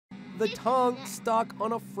the tongue stuck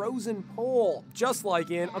on a frozen pole, just like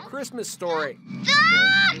in A Christmas Story.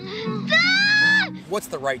 What's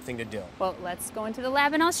the right thing to do? Well, let's go into the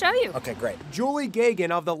lab and I'll show you. Okay, great. Julie Gagan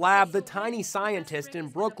of the lab, the tiny scientist in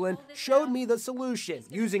Brooklyn, showed me the solution,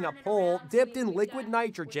 using a pole dipped in liquid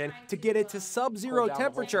nitrogen to get it to sub-zero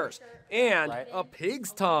temperatures, and a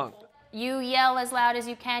pig's tongue. You yell as loud as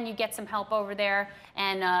you can, you get some help over there,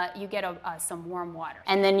 and you get some warm water.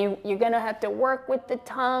 And then you're gonna have to work with the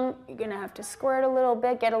tongue, you're gonna have to squirt a little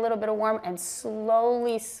bit, get a little bit of warm, and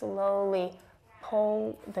slowly, slowly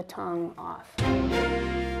pull the tongue off.